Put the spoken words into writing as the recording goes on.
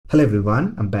Hello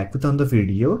everyone, I'm back with another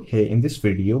video. Here in this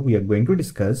video, we are going to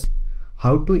discuss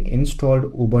how to install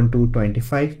Ubuntu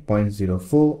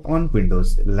 25.04 on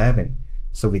Windows 11.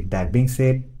 So with that being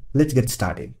said, let's get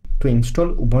started. To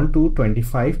install Ubuntu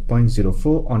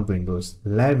 25.04 on Windows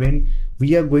 11,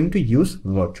 we are going to use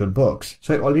VirtualBox.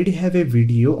 So I already have a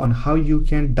video on how you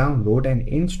can download and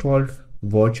install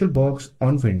VirtualBox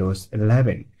on Windows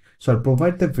 11. So I'll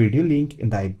provide the video link in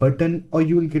the I button, or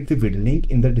you will get the video link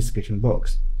in the description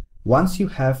box. Once you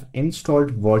have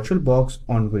installed VirtualBox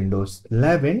on Windows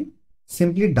 11,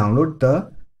 simply download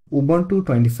the Ubuntu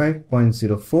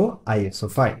 25.04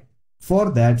 ISO file.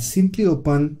 For that, simply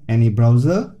open any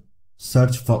browser,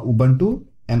 search for Ubuntu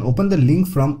and open the link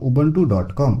from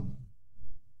ubuntu.com.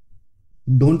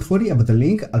 Don't worry about the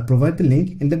link, I'll provide the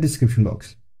link in the description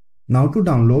box. Now to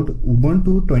download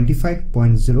Ubuntu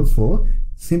 25.04,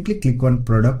 simply click on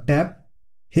Product tab.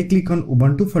 Here click on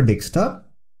Ubuntu for Desktop.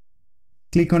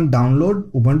 Click on Download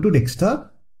Ubuntu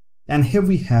Desktop, and here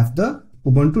we have the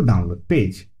Ubuntu download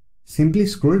page. Simply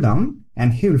scroll down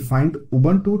and here you'll find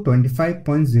Ubuntu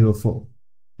 25.04,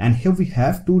 and here we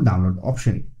have two download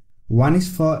options. One is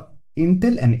for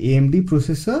Intel and AMD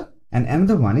processor and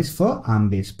another one is for ARM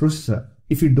based processor.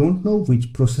 If you don't know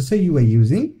which processor you are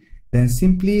using, then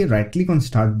simply right click on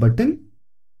Start button,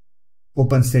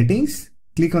 open Settings,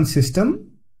 click on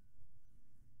System,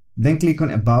 then click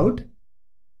on About.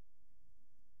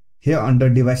 Here under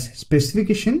device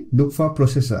specification, look for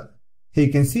processor. Here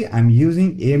you can see I'm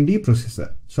using AMD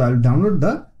processor. So I'll download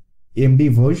the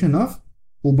AMD version of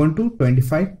Ubuntu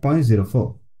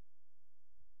 25.04.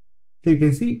 Here you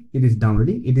can see it is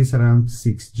downloading. It is around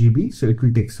 6 GB. So it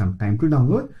will take some time to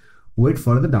download. Wait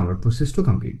for the download process to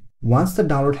complete. Once the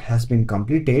download has been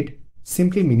completed,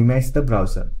 simply minimize the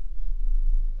browser.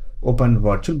 Open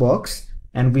VirtualBox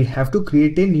and we have to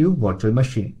create a new virtual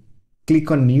machine. Click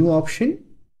on New option.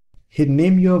 Here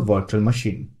name your virtual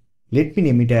machine. Let me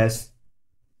name it as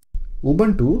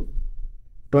Ubuntu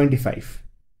 25.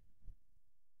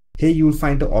 Here you will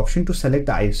find the option to select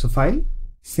the ISO file.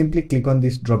 Simply click on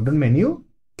this drop down menu,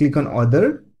 click on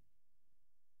Other,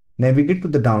 navigate to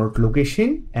the download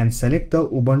location and select the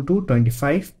Ubuntu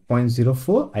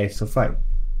 25.04 ISO file.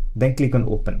 Then click on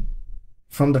Open.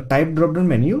 From the Type drop down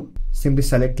menu, simply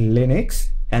select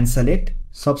Linux and select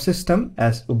Subsystem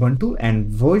as Ubuntu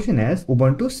and version as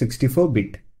Ubuntu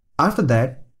 64-bit. After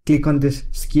that, click on this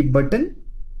Skip button.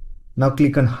 Now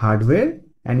click on Hardware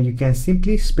and you can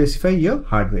simply specify your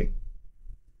hardware.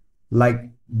 Like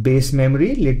base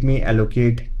memory, let me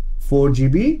allocate 4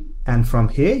 GB, and from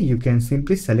here you can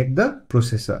simply select the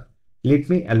processor. Let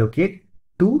me allocate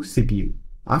 2 CPU.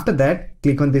 After that,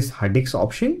 click on this hard disk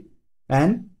option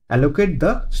and allocate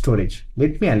the storage.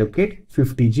 Let me allocate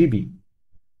 50 GB.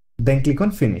 Then click on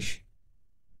Finish.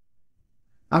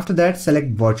 After that,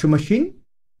 select Virtual Machine.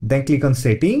 Then click on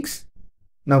Settings.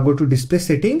 Now go to Display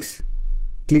Settings.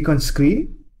 Click on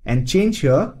Screen and change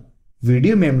your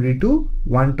video memory to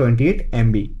 128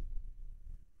 MB.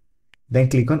 Then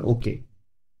click on OK.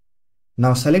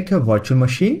 Now select your virtual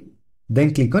machine.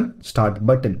 Then click on Start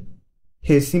button.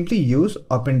 Here simply use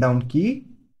up and down key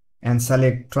and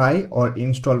select Try or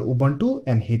Install Ubuntu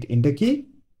and hit Enter key.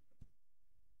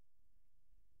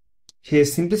 Here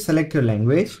simply select your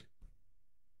language.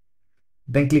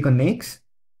 Then click on Next.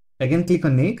 Again click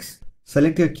on Next.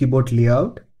 Select your keyboard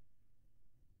layout.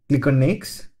 Click on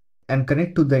Next and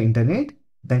connect to the internet.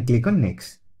 Then click on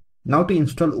Next. Now to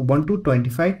install Ubuntu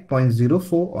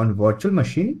 25.04 on virtual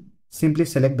machine, simply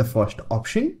select the first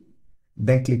option.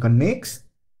 Then click on Next.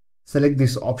 Select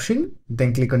this option.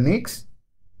 Then click on Next.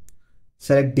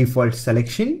 Select default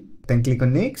selection. Then click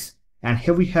on Next. And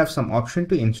here we have some option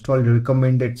to install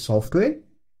recommended software.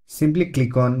 Simply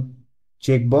click on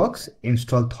checkbox,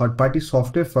 install third-party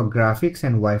software for graphics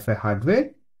and Wi-Fi hardware,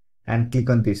 and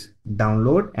click on this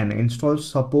download and install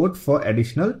support for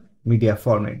additional media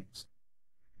formats.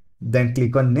 Then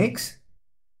click on Next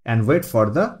and wait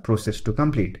for the process to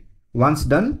complete. Once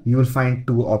done, you will find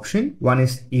two options. One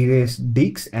is erase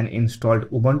disks and installed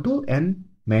Ubuntu and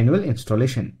manual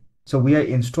installation. So we are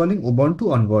installing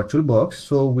Ubuntu on VirtualBox,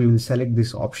 so we will select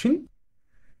this option.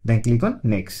 Then click on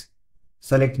Next.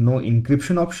 Select No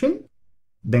Encryption option.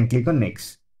 Then click on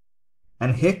Next.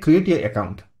 And here create your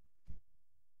account.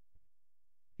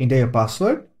 Enter your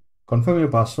password. Confirm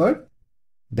your password.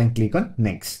 Then click on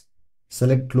Next.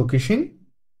 Select location.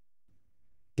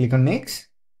 Click on Next.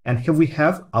 And here we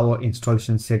have our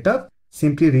installation setup.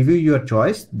 Simply review your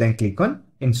choice. Then click on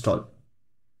Install.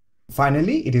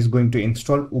 Finally, it is going to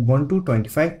install Ubuntu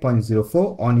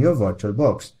 25.04 on your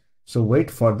VirtualBox. So wait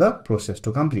for the process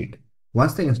to complete.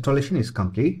 Once the installation is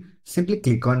complete, simply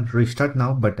click on Restart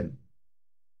Now button.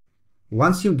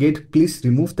 Once you get, please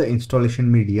remove the installation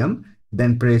medium,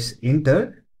 then press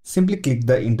enter. Simply click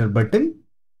the enter button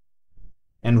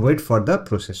and wait for the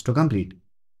process to complete.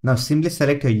 Now simply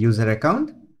select your user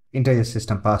account, enter your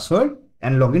system password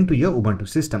and log into your Ubuntu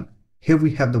system. Here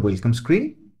we have the welcome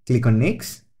screen. Click on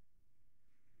next.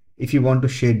 If you want to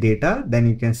share data, then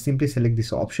you can simply select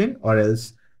this option or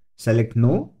else select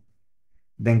no.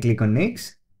 Then click on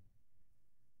next.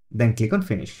 Then click on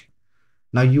finish.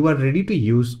 Now you are ready to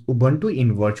use Ubuntu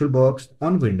in VirtualBox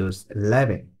on Windows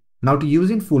 11. Now to use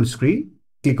in full screen,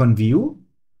 click on view.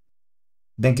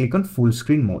 Then click on full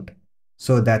screen mode.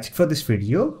 So that's it for this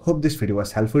video. Hope this video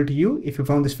was helpful to you. If you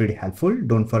found this video helpful,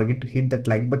 don't forget to hit that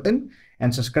like button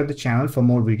and subscribe the channel for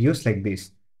more videos like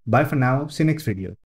this. Bye for now. See you next video.